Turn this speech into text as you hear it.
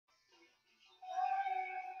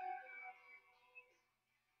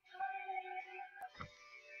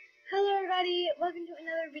everybody, welcome to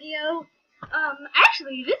another video.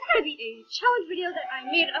 Actually, this is going to be a challenge video that I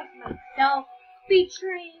made of myself,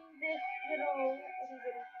 featuring this little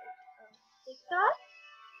steak sauce.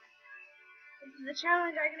 This is a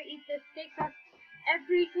challenge. I'm going to eat this steak sauce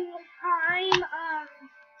every single time,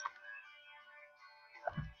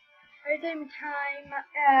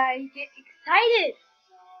 I get excited.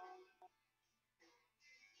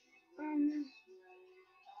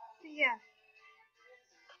 So yeah.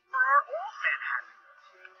 Are all men happy?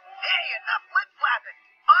 Hey, enough lip flapping.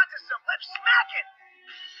 On to some lip smacking.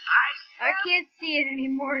 I can't see it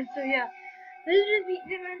anymore, so yeah. This is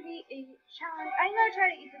gonna be a challenge. I'm gonna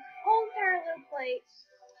try to eat this whole entire little plate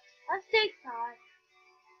of steak sauce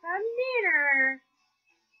from dinner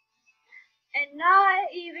and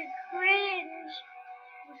not even cringe,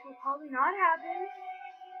 which will probably not happen.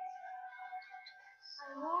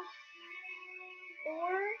 I don't know.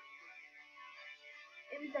 Or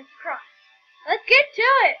it was a crust. Let's get to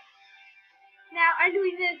it! Now, I'm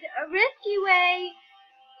doing this a risky way,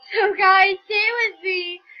 so guys, stay with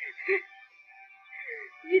me.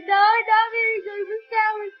 You know I'm not very good with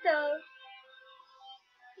sour stuff.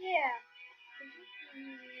 Yeah.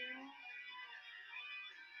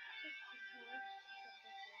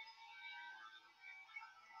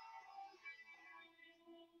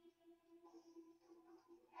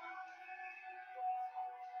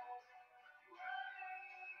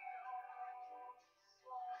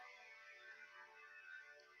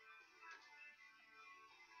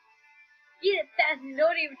 Eat it fast and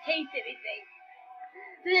don't even taste anything.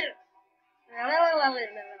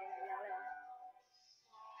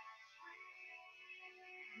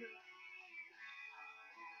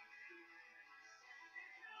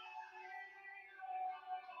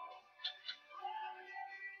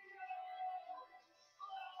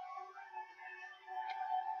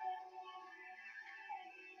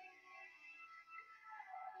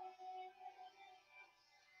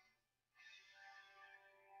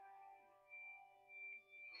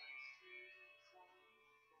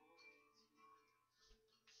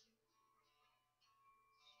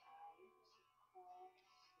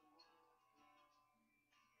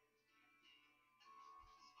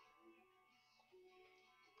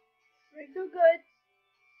 It's so good.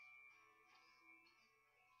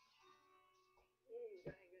 I'm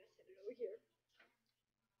gonna set it over here.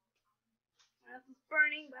 My house is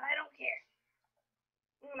burning, but I don't care.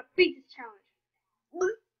 I'm gonna beat this challenge.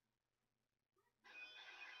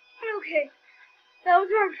 Okay, that was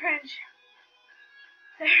more cringe.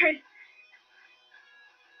 Sorry.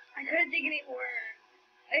 I couldn't think any more.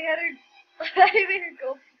 I made her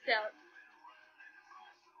go out.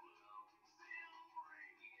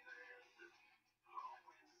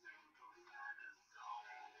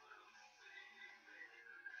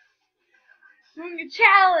 Doing a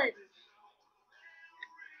challenge.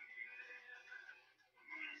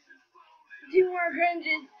 2 more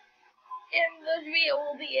cringes, and this video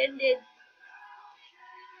will be ended.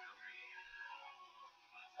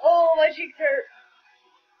 Oh, my cheeks hurt.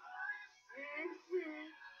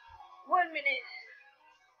 1 minute.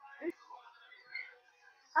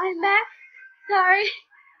 I'm back. Sorry.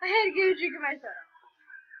 I had to get a drink of my soda.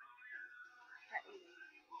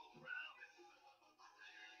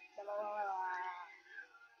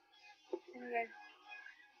 Anyway.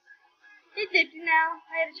 It's empty now.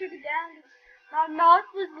 I had to choke it down. My mouth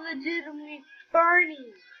was legitimately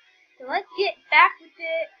burning. So let's get back with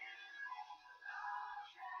it.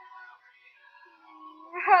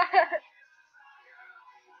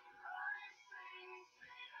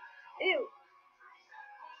 Ew.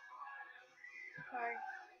 Sorry.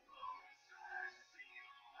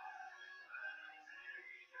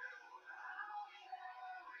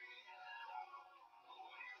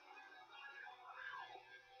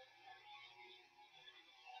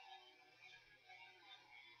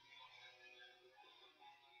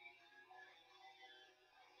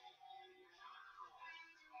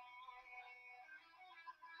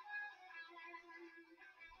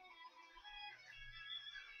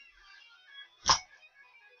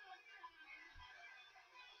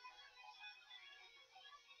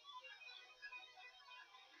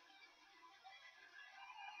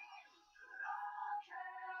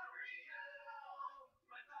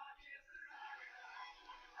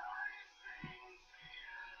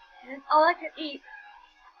 That's all I could eat.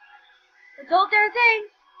 That's all they're saying.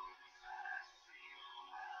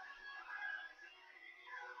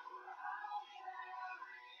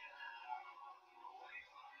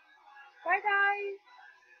 Bye guys.